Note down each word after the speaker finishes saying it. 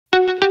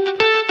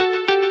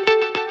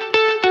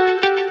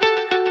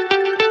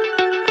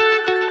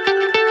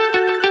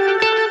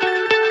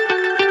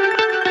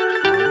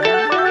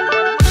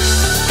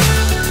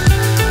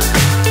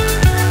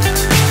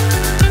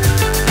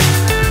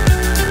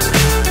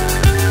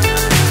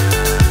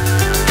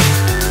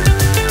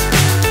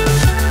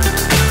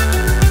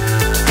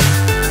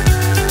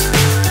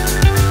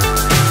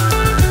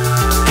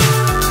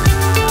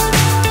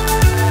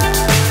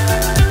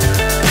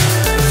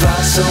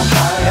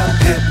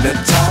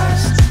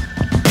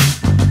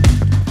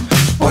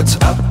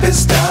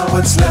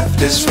what's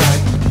left is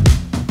right.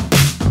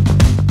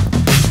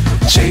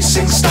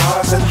 Chasing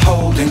stars and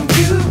holding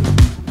you.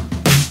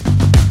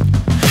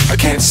 I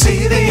can't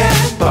see the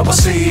end, but we'll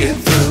see it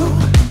through.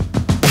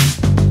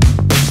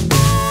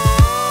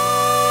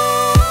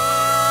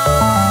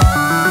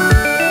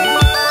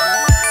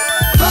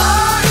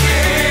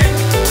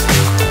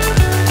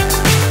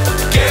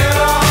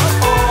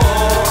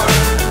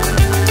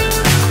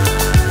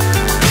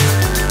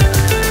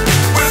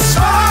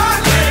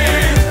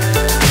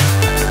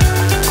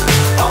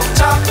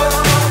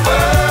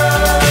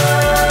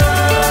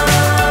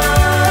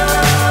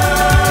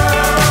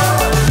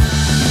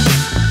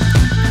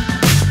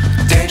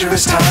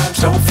 Times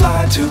don't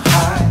fly too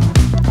high.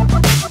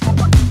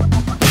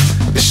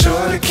 Be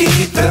sure to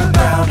keep the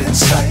ground in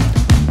sight.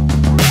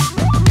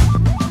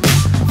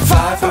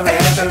 Fly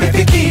forever if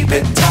you keep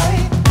it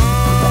tight.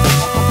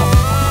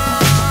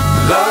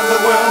 Love the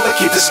world but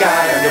keep the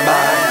sky on your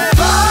mind.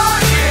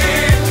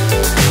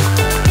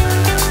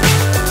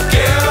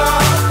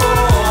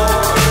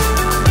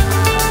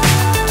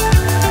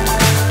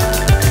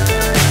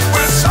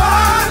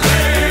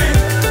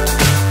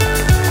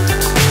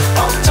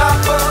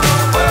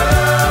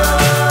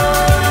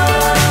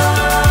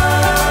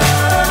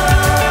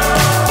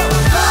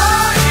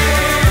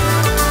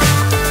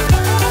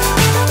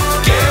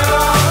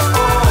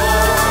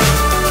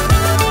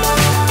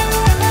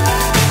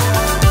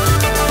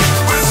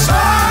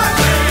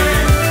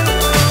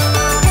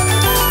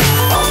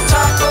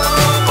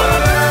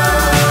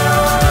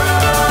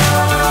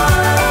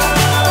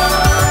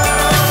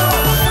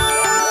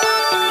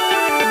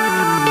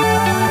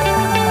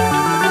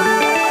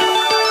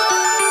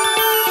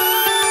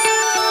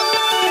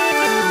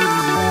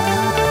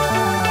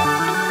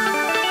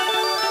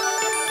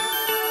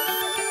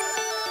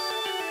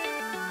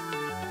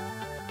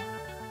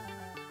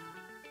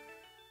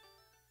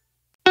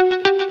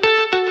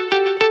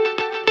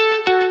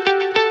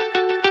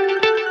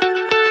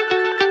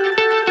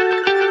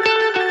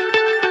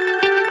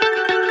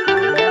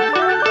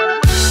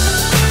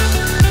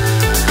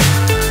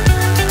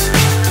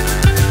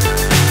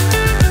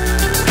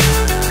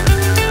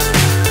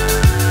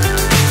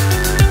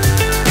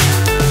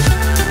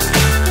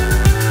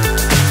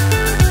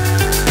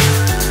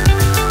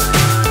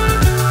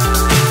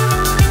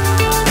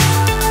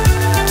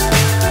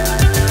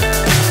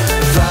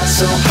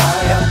 So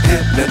high I'm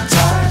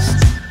hypnotized.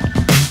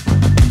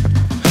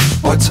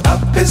 What's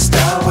up is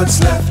down,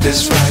 what's left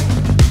is right.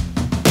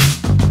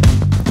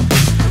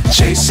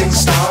 Chasing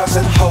stars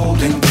and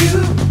holding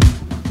you.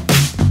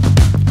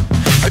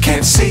 I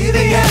can't see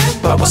the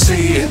end, but we'll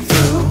see it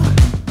through.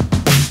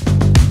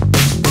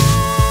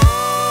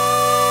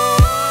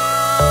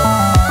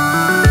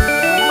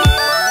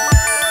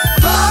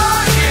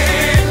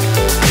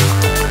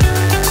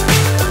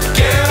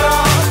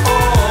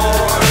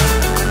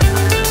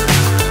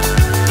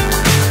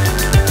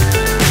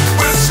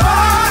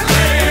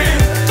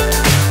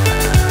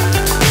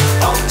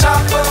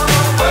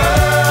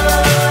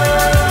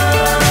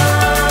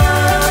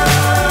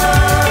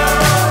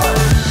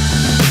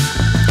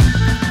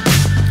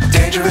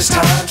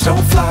 Times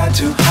don't fly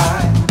too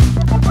high.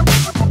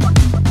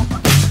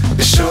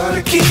 Be sure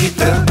to keep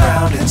the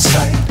ground in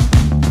sight.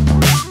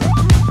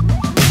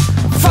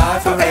 Fly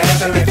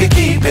forever if you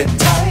keep it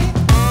tight.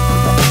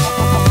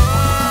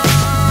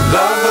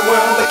 Love the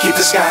world but keep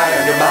the sky